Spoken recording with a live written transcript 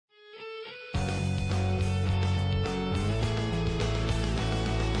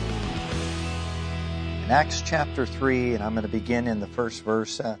Acts chapter 3, and I'm going to begin in the first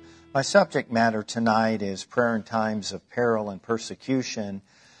verse. My subject matter tonight is prayer in times of peril and persecution.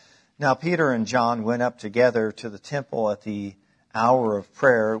 Now, Peter and John went up together to the temple at the hour of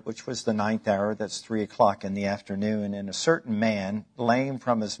prayer, which was the 9th hour, that's 3 o'clock in the afternoon. And a certain man, lame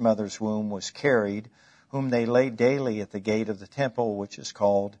from his mother's womb, was carried, whom they laid daily at the gate of the temple, which is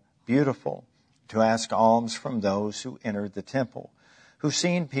called Beautiful, to ask alms from those who entered the temple, who,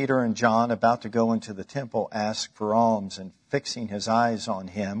 seeing Peter and John about to go into the temple, asked for alms. And fixing his eyes on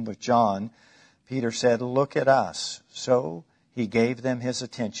him with John, Peter said, "Look at us." So he gave them his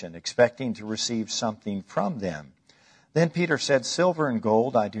attention, expecting to receive something from them. Then Peter said, "Silver and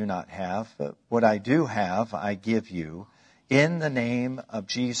gold I do not have, but what I do have I give you. In the name of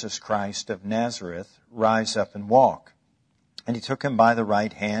Jesus Christ of Nazareth, rise up and walk." And he took him by the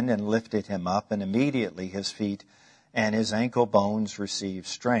right hand and lifted him up, and immediately his feet and his ankle bones received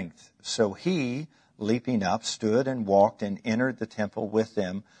strength. So he, leaping up, stood and walked and entered the temple with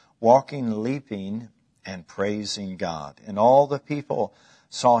them, walking, leaping, and praising God. And all the people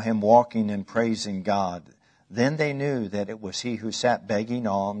saw him walking and praising God. Then they knew that it was he who sat begging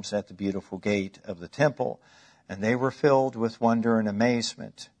alms at the beautiful gate of the temple. And they were filled with wonder and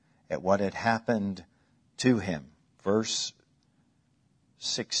amazement at what had happened to him. Verse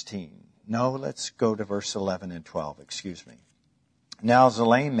 16. No, let's go to verse 11 and 12. Excuse me. Now as a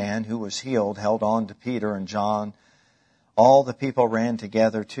lame man who was healed held on to Peter and John, all the people ran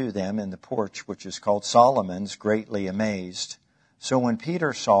together to them in the porch, which is called Solomon's, greatly amazed. So when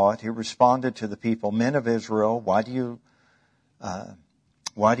Peter saw it, he responded to the people, "Men of Israel, why do you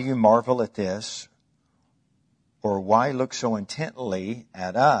marvel at this? Or why look so intently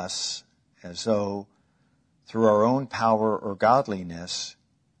at us as though through our own power or godliness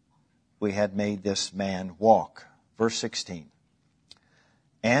we had made this man walk?" Verse 16.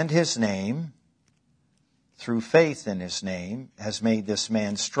 And his name, through faith in his name, has made this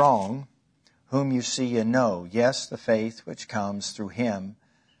man strong, whom you see and know. Yes, the faith which comes through him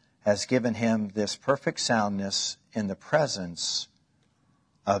has given him this perfect soundness in the presence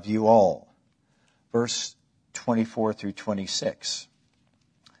of you all. Verse 24 through 26.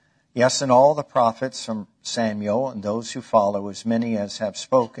 Yes, and all the prophets from Samuel and those who follow, as many as have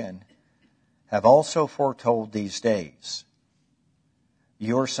spoken, have also foretold these days.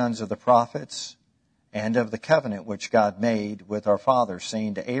 You are sons of the prophets and of the covenant which God made with our fathers,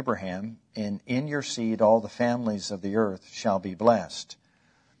 saying to Abraham, in your seed all the families of the earth shall be blessed.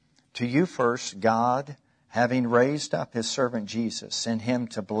 To you first, God, having raised up his servant Jesus, sent him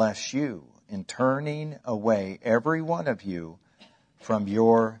to bless you in turning away every one of you from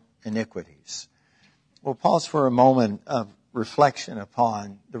your iniquities. We'll pause for a moment of reflection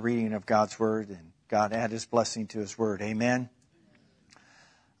upon the reading of God's Word, and God add his blessing to his Word. Amen.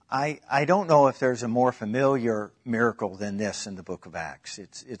 I don't know if there's a more familiar miracle than this in the book of Acts.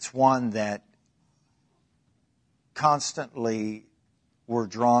 It's one that constantly we're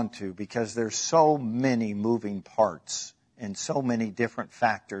drawn to because there's so many moving parts and so many different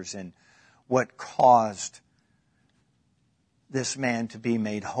factors in what caused this man to be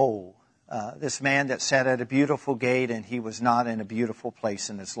made whole. This man that sat at a beautiful gate, and he was not in a beautiful place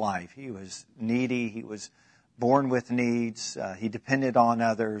in his life. He was needy. He was born with needs. He depended on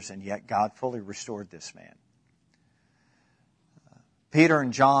others, and yet God fully restored this man. Peter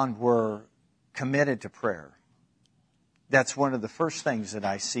and John were committed to prayer. That's one of the first things that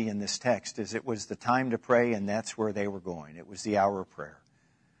I see in this text, is it was the time to pray, and that's where they were going. It was the hour of prayer.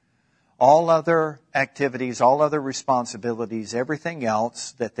 All other activities, all other responsibilities, everything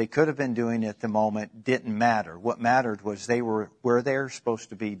else that they could have been doing at the moment didn't matter. What mattered was they were where they were supposed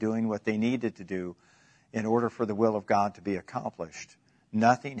to be, doing what they needed to do in order for the will of God to be accomplished.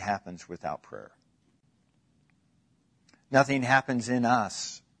 Nothing happens without prayer. Nothing happens in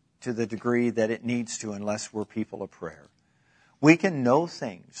us to the degree that it needs to unless we're people of prayer. We can know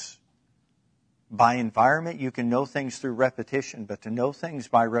things by environment, you can know things through repetition, but to know things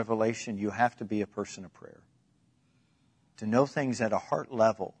by revelation, you have to be a person of prayer. To know things at a heart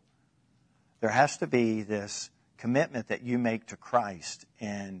level, there has to be this commitment that you make to Christ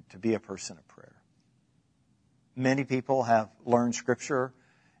and to be a person of prayer. Many people have learned Scripture,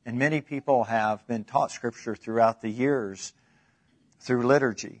 and many people have been taught Scripture throughout the years through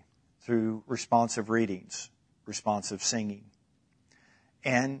liturgy, through responsive readings, responsive singing.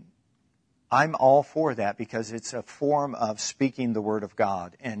 And I'm all for that because it's a form of speaking the Word of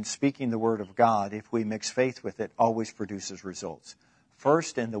God. And speaking the Word of God, if we mix faith with it, always produces results.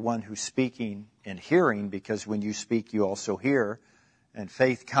 First in the one who's speaking and hearing, because when you speak, you also hear. And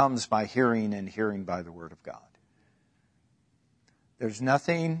faith comes by hearing, and hearing by the Word of God. There's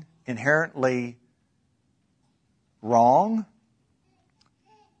nothing inherently wrong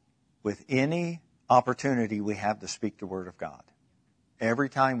with any opportunity we have to speak the Word of God. Every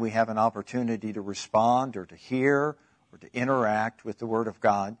time we have an opportunity to respond or to hear or to interact with the Word of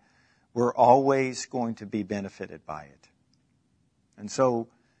God, we're always going to be benefited by it. And so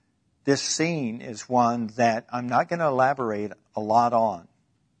this scene is one that I'm not going to elaborate a lot on.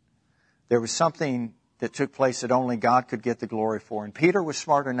 There was something that took place that only God could get the glory for, and Peter was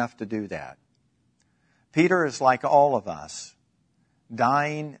smart enough to do that. Peter is like all of us.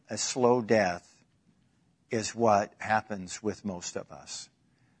 Dying a slow death is what happens with most of us.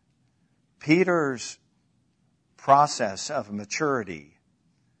 Peter's process of maturity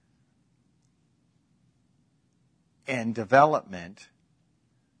and development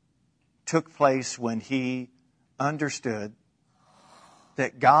took place when he understood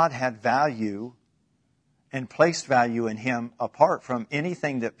that God had value and placed value in him apart from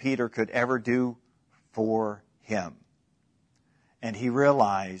anything that Peter could ever do for him. And he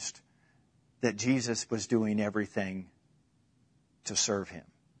realized that Jesus was doing everything to serve him.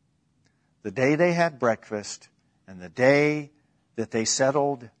 The day they had breakfast, and the day that they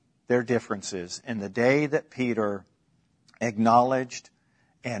settled their differences, and the day that Peter acknowledged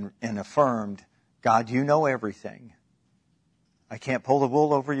and affirmed, God, you know everything. I can't pull the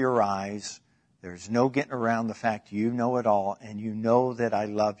wool over your eyes. There's no getting around the fact you know it all, and you know that I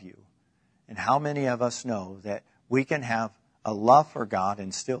love you. And how many of us know that we can have a love for God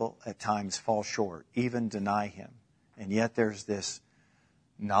and still at times fall short, even deny Him? And yet there's this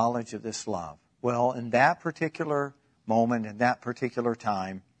knowledge of this love. Well, in that particular moment, in that particular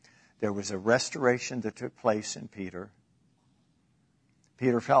time, there was a restoration that took place in Peter.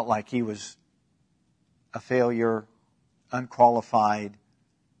 Peter felt like he was a failure, unqualified,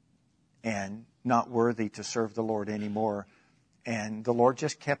 and not worthy to serve the Lord anymore. And the Lord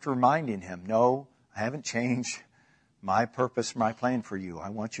just kept reminding him, no, I haven't changed my purpose, my plan for you. I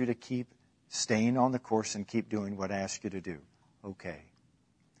want you to keep staying on the course and keep doing what I ask you to do. Okay.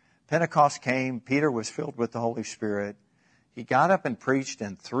 Pentecost came. Peter was filled with the Holy Spirit. He got up and preached,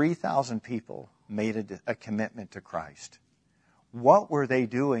 and 3,000 people made a commitment to Christ. What were they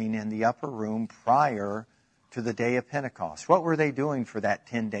doing in the upper room prior to the day of Pentecost? What were they doing for that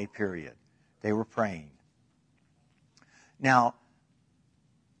 10-day period? They were praying. Now,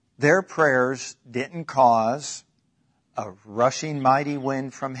 their prayers didn't cause a rushing mighty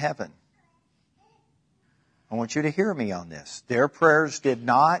wind from heaven. I want you to hear me on this. Their prayers did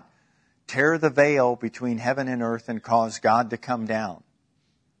not tear the veil between heaven and earth and cause God to come down.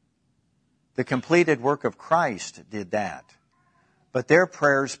 The completed work of Christ did that. But their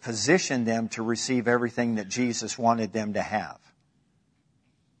prayers positioned them to receive everything that Jesus wanted them to have.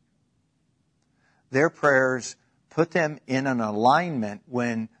 Their prayers put them in an alignment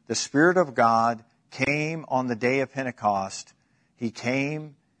when the Spirit of God came on the day of Pentecost. He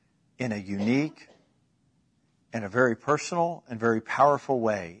came in a unique and a very personal and very powerful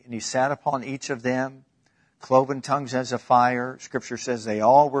way. And He sat upon each of them, cloven tongues as a fire. Scripture says they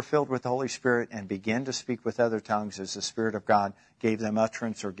all were filled with the Holy Spirit and began to speak with other tongues as the Spirit of God gave them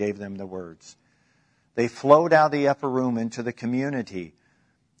utterance or gave them the words. They flowed out of the upper room into the community.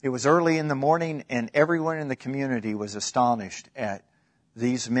 It was early in the morning, and everyone in the community was astonished at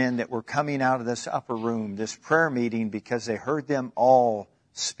these men that were coming out of this upper room, this prayer meeting, because they heard them all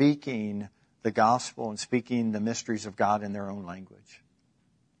speaking the gospel and speaking the mysteries of God in their own language.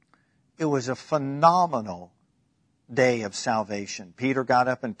 It was a phenomenal day of salvation. Peter got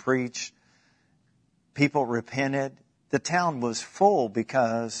up and preached. People repented. The town was full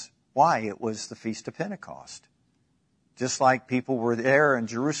because, why? It was the Feast of Pentecost. Just like people were there in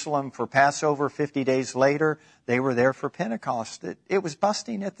Jerusalem for Passover 50 days later, they were there for Pentecost. It was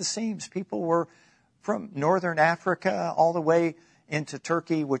busting at the seams. People were from northern Africa all the way into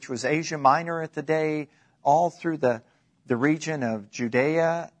Turkey, which was Asia Minor at the day, all through the region of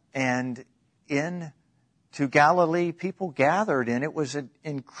Judea and into Galilee. People gathered, and it was an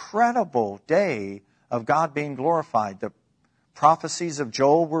incredible day of God being glorified. The prophecies of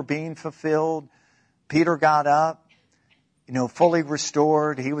Joel were being fulfilled. Peter got up, fully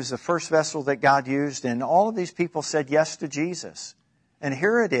restored. He was the first vessel that God used, and all of these people said yes to Jesus. And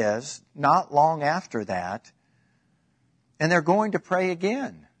here it is, not long after that, and they're going to pray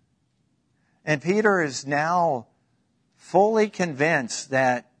again. And Peter is now fully convinced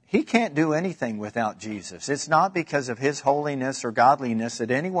that he can't do anything without Jesus. It's not because of His holiness or godliness that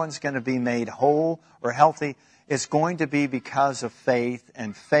anyone's going to be made whole or healthy. It's going to be because of faith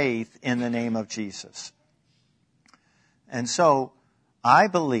and faith in the name of Jesus. And so I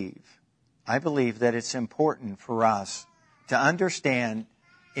believe that it's important for us to understand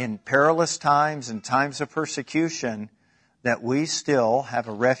in perilous times and times of persecution, that we still have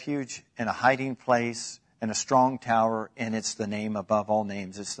a refuge and a hiding place and a strong tower, and it's the name above all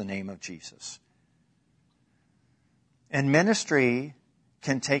names. It's the name of Jesus. And ministry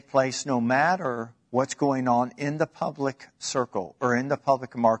can take place no matter what's going on in the public circle or in the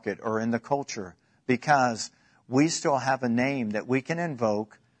public market or in the culture, because we still have a name that we can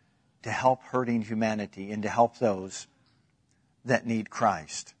invoke to help hurting humanity and to help those that need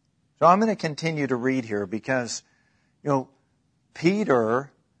Christ. So I'm going to continue to read here because,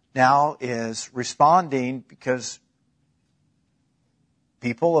 Peter now is responding because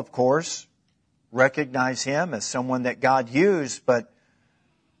people, of course, recognize him as someone that God used, but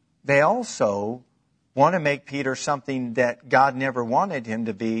they also want to make Peter something that God never wanted him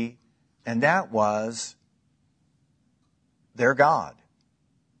to be, and that was their God.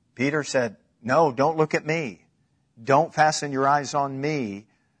 Peter said, no, don't look at me. Don't fasten your eyes on me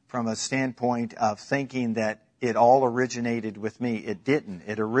from a standpoint of thinking that it all originated with me. It didn't.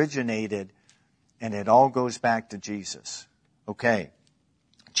 It originated, and it all goes back to Jesus. Okay,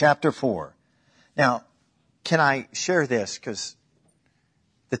 chapter 4. Now, can I share this? Because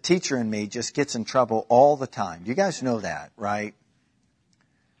the teacher in me just gets in trouble all the time. You guys know that, right?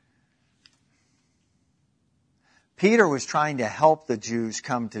 Peter was trying to help the Jews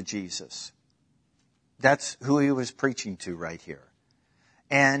come to Jesus. That's who he was preaching to right here.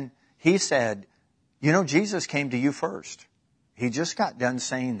 And he said, Jesus came to you first. He just got done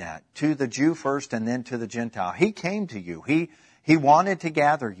saying that. To the Jew first and then to the Gentile. He came to you. He wanted to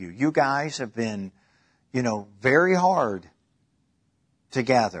gather you. You guys have been, very hard to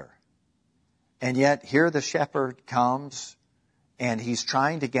gather. And yet here the shepherd comes and he's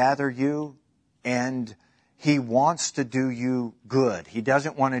trying to gather you, and he wants to do you good. He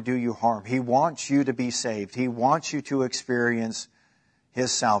doesn't want to do you harm. He wants you to be saved. He wants you to experience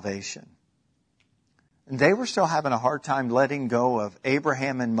his salvation. And they were still having a hard time letting go of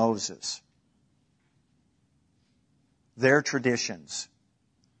Abraham and Moses, their traditions,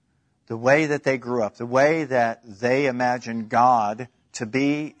 the way that they grew up, the way that they imagined God to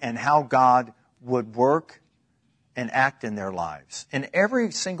be, and how God would work and act in their lives. And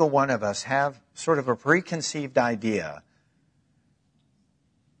every single one of us have sort of a preconceived idea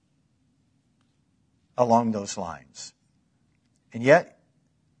along those lines. And yet,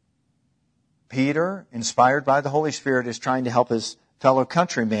 Peter, inspired by the Holy Spirit, is trying to help his fellow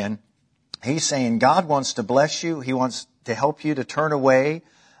countrymen. He's saying God wants to bless you. He wants to help you to turn away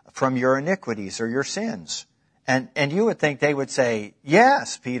from your iniquities or your sins. And you would think they would say,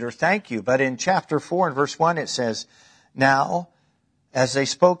 yes, Peter, thank you. But in chapter 4 and verse 1 it says, now, as they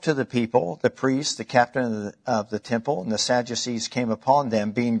spoke to the people, the priests, the captain of the temple, and the Sadducees came upon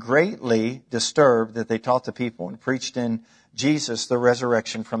them, being greatly disturbed that they taught the people and preached in Jesus the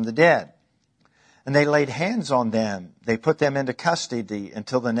resurrection from the dead. And they laid hands on them. They put them into custody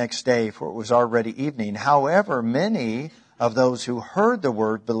until the next day, for it was already evening. However, many of those who heard the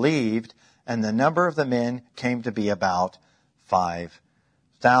word believed, and the number of the men came to be about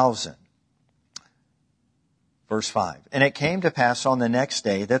 5,000. Verse 5. And it came to pass on the next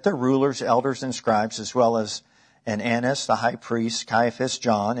day that the rulers, elders, and scribes, as well as Annas, the high priest, Caiaphas,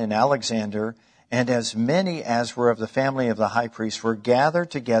 John, and Alexander, and as many as were of the family of the high priest, were gathered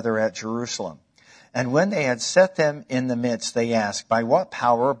together at Jerusalem. And when they had set them in the midst, they asked, by what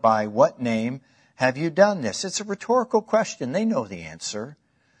power, by what name have you done this? It's a rhetorical question. They know the answer.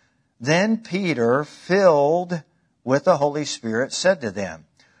 Then Peter, filled with the Holy Spirit, said to them,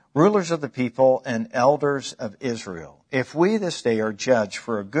 rulers of the people and elders of Israel, if we this day are judged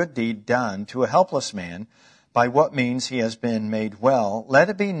for a good deed done to a helpless man, by what means he has been made well, let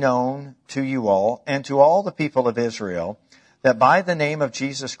it be known to you all and to all the people of Israel that by the name of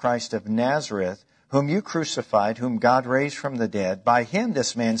Jesus Christ of Nazareth, whom you crucified, whom God raised from the dead, by him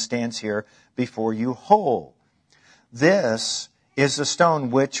this man stands here before you whole. This is the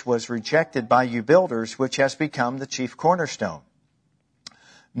stone which was rejected by you builders, which has become the chief cornerstone.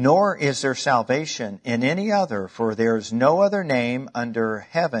 Nor is there salvation in any other, for there is no other name under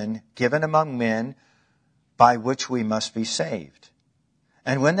heaven given among men by which we must be saved.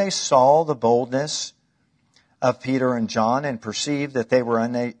 And when they saw the boldness of Peter and John and perceived that they were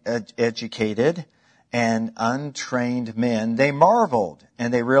uneducated and untrained men, they marveled,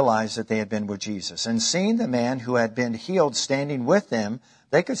 and they realized that they had been with Jesus. And seeing the man who had been healed standing with them,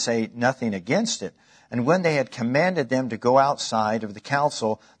 they could say nothing against it. And when they had commanded them to go outside of the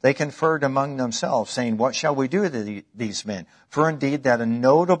council, they conferred among themselves, saying, what shall we do to these men? For indeed that a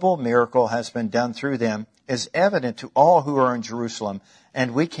notable miracle has been done through them is evident to all who are in Jerusalem,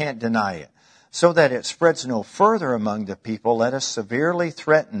 and we can't deny it. So that it spreads no further among the people, let us severely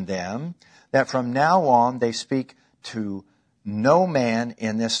threaten them that from now on they speak to no man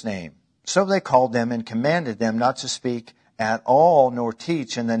in this name. So they called them and commanded them not to speak at all nor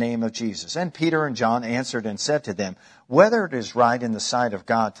teach in the name of Jesus. And Peter and John answered and said to them, whether it is right in the sight of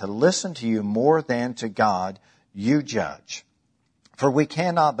God to listen to you more than to God, you judge. For we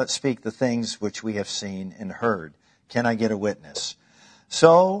cannot but speak the things which we have seen and heard. Can I get a witness?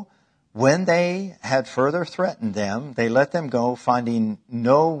 So when they had further threatened them, they let them go, finding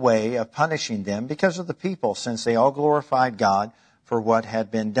no way of punishing them because of the people, since they all glorified God for what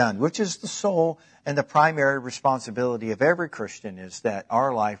had been done, which is the sole and the primary responsibility of every Christian, is that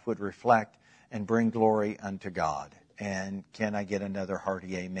our life would reflect and bring glory unto God. And can I get another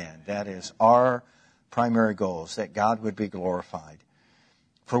hearty amen? That is our primary goal, is that God would be glorified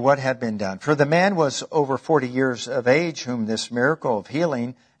for what had been done. For the man was over 40 years of age, whom this miracle of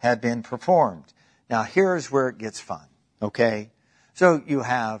healing had been performed. Now here's where it gets fun, okay? So you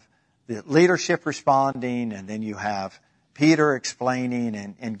have the leadership responding, and then you have Peter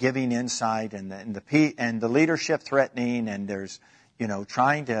explaining and giving insight, and the leadership threatening, and there's,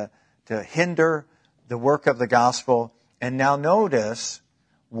 trying to hinder the work of the gospel. And now notice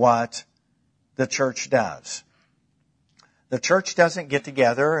what the church does. The church doesn't get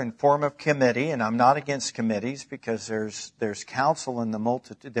together and form a committee, and I'm not against committees because there's counsel in the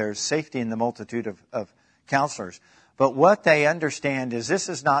multitude, there's safety in the multitude of counselors. But what they understand is this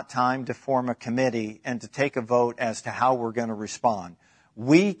is not time to form a committee and to take a vote as to how we're going to respond.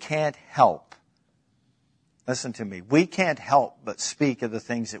 We can't help. Listen to me. We can't help but speak of the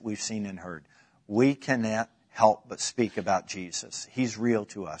things that we've seen and heard. We cannot help but speak about Jesus. He's real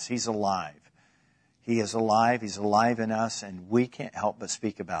to us. He's alive. He is alive. He's alive in us, and we can't help but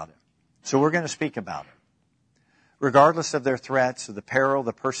speak about Him. So we're going to speak about it. Regardless of their threats, of the peril,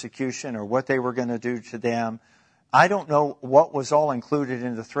 the persecution, or what they were going to do to them. I don't know what was all included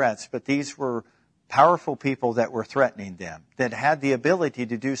in the threats, but these were powerful people that were threatening them, that had the ability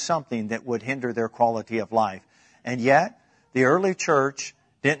to do something that would hinder their quality of life. And yet, the early church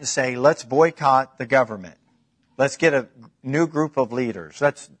didn't say, let's boycott the government. Let's get a new group of leaders.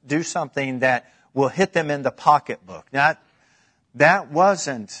 Let's do something that will hit them in the pocketbook. That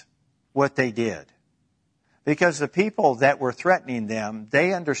wasn't what they did. Because the people that were threatening them,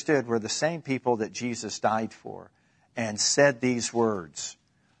 they understood were the same people that Jesus died for and said these words,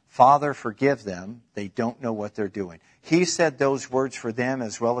 Father, forgive them. They don't know what they're doing. He said those words for them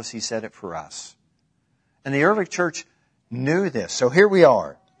as well as He said it for us. And the early church knew this. So here we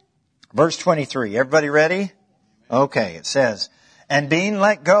are. Verse 23. Everybody ready? Okay, it says, and being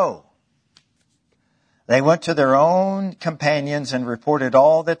let go, they went to their own companions and reported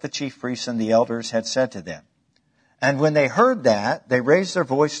all that the chief priests and the elders had said to them. And when they heard that, they raised their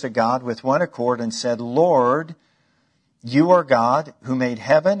voice to God with one accord and said, Lord, you are God who made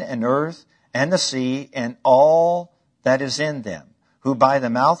heaven and earth and the sea and all that is in them, who by the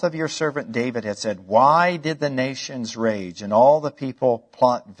mouth of your servant David had said, why did the nations rage and all the people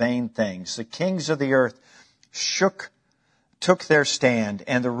plot vain things? The kings of the earth took their stand,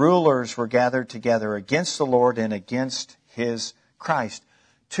 and the rulers were gathered together against the Lord and against His Christ.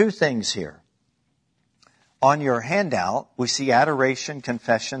 Two things here. On your handout, we see adoration,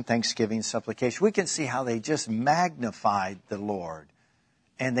 confession, thanksgiving, supplication. We can see how they just magnified the Lord,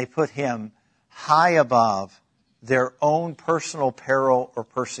 and they put Him high above their own personal peril or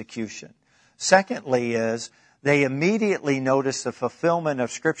persecution. Secondly is, they immediately noticed the fulfillment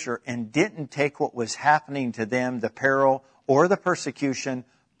of Scripture and didn't take what was happening to them, the peril or the persecution,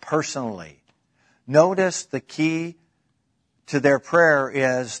 personally. Notice the key to their prayer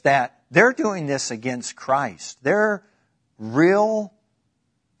is that they're doing this against Christ. Their real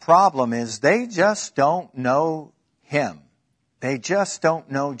problem is they just don't know Him. They just don't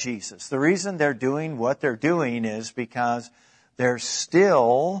know Jesus. The reason they're doing what they're doing is because they're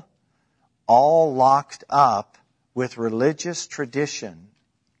still all locked up with religious tradition,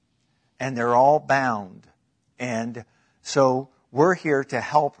 and they're all bound. And so we're here to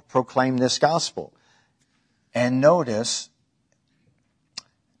help proclaim this gospel. And notice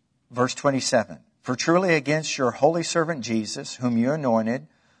verse 27. For truly against your holy servant Jesus, whom you anointed,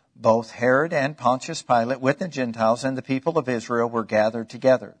 both Herod and Pontius Pilate with the Gentiles and the people of Israel were gathered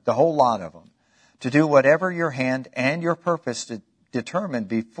together, the whole lot of them, to do whatever your hand and your purpose determined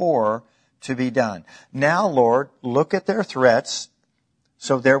before to be done. Now, Lord, look at their threats.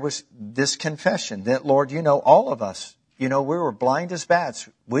 So there was this confession that, Lord, all of us, we were blind as bats.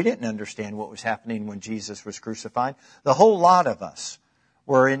 We didn't understand what was happening when Jesus was crucified. The whole lot of us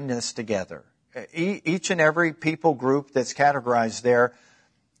were in this together. Each and every people group that's categorized there,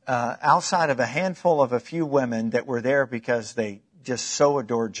 outside of a handful of a few women that were there because they just so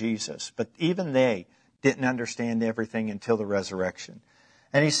adored Jesus. But even they didn't understand everything until the resurrection.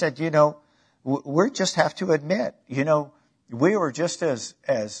 And he said, we just have to admit, we were just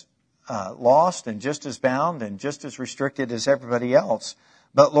as lost and just as bound and just as restricted as everybody else.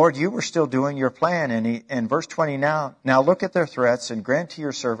 But Lord, you were still doing your plan. And in verse 20 now look at their threats and grant to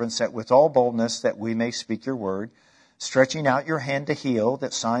your servants that with all boldness that we may speak your word, stretching out your hand to heal,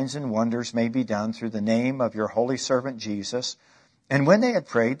 that signs and wonders may be done through the name of your holy servant Jesus. And when they had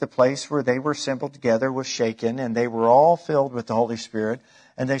prayed, the place where they were assembled together was shaken, and they were all filled with the Holy Spirit,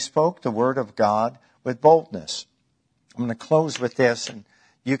 and they spoke the word of God with boldness. I'm going to close with this, and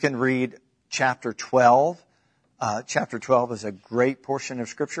you can read chapter 12. Chapter 12 is a great portion of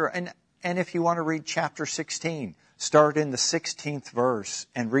Scripture. And if you want to read chapter 16, start in the 16th verse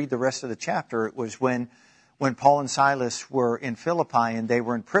and read the rest of the chapter. It was when Paul and Silas were in Philippi and they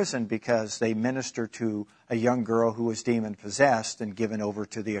were in prison because they ministered to a young girl who was demon-possessed and given over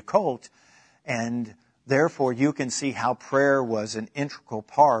to the occult. And therefore, you can see how prayer was an integral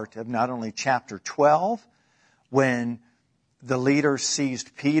part of not only chapter 12, when the leaders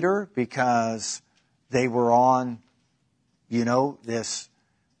seized Peter because they were on, this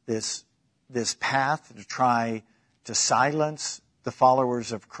path to try to silence the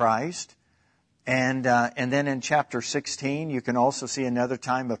followers of Christ. And then in chapter 16, you can also see another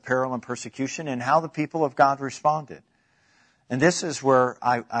time of peril and persecution and how the people of God responded. And this is where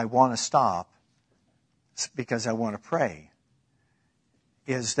I want to stop, because I want to pray,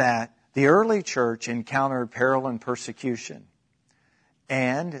 is that the early church encountered peril and persecution.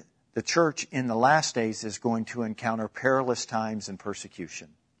 And the church in the last days is going to encounter perilous times and persecution.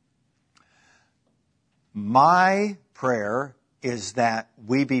 My prayer is that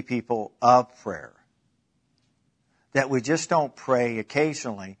we be people of prayer. That we just don't pray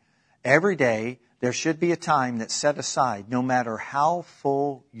occasionally. Every day, there should be a time that's set aside, no matter how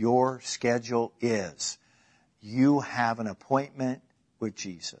full your schedule is. You have an appointment with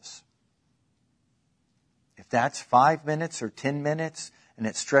Jesus. If that's 5 minutes or 10 minutes, and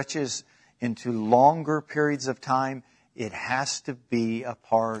it stretches into longer periods of time, it has to be a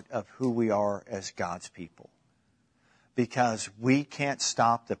part of who we are as God's people. Because we can't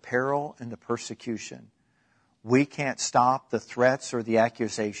stop the peril and the persecution. We can't stop the threats or the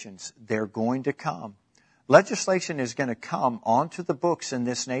accusations. They're going to come. Legislation is going to come onto the books in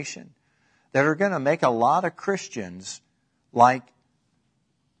this nation that are going to make a lot of Christians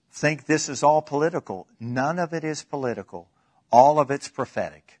think this is all political. None of it is political. All of it's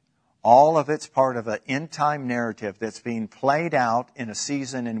prophetic. All of it's part of an end-time narrative that's being played out in a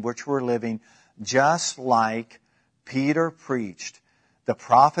season in which we're living, just like Peter preached. The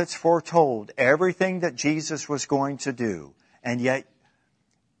prophets foretold everything that Jesus was going to do, and yet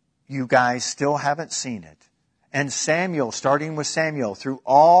you guys still haven't seen it. And Samuel, starting with Samuel, through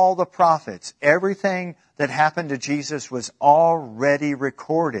all the prophets, everything that happened to Jesus was already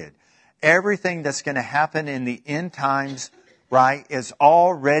recorded. Everything that's going to happen in the end times, right, is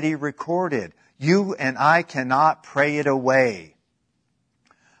already recorded. You and I cannot pray it away.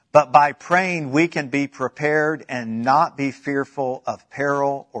 But by praying, we can be prepared and not be fearful of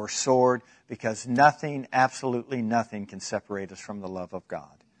peril or sword, because nothing, absolutely nothing, can separate us from the love of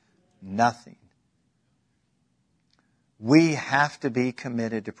God. Nothing. We have to be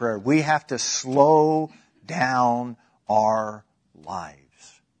committed to prayer. We have to slow down our lives.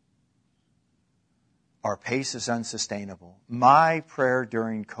 Our pace is unsustainable. My prayer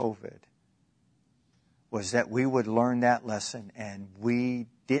during COVID was that we would learn that lesson, and we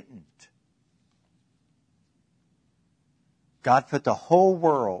didn't. God put the whole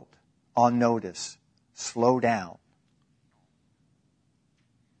world on notice. Slow down.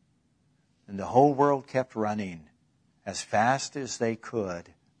 And the whole world kept running as fast as they could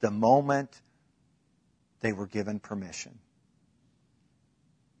the moment they were given permission.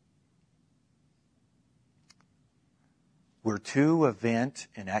 We're too event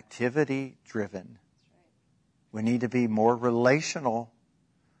and activity driven. We need to be more relational,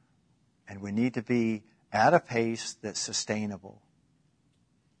 and we need to be at a pace that's sustainable.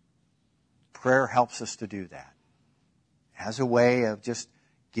 Prayer helps us to do that. It has a way of just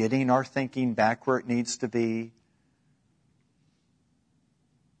getting our thinking back where it needs to be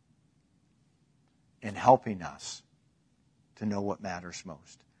and helping us to know what matters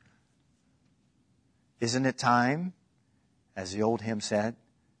most. Isn't it time, as the old hymn said,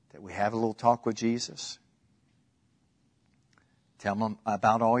 that we have a little talk with Jesus? Tell him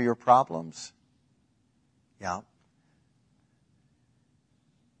about all your problems. Yeah.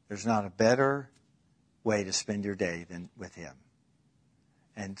 There's not a better way to spend your day than with him.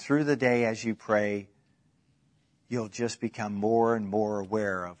 And through the day as you pray, you'll just become more and more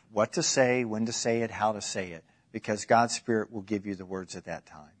aware of what to say, when to say it, how to say it, because God's Spirit will give you the words at that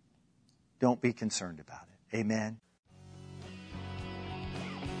time. Don't be concerned about it. Amen.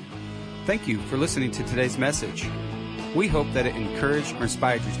 Thank you for listening to today's message. We hope that it encouraged or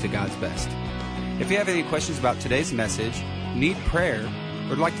inspired you to God's best. If you have any questions about today's message, need prayer, or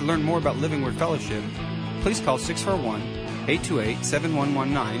would like to learn more about Living Word Fellowship, please call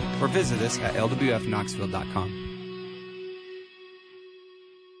 641-828-7119 or visit us at lwfknoxville.com.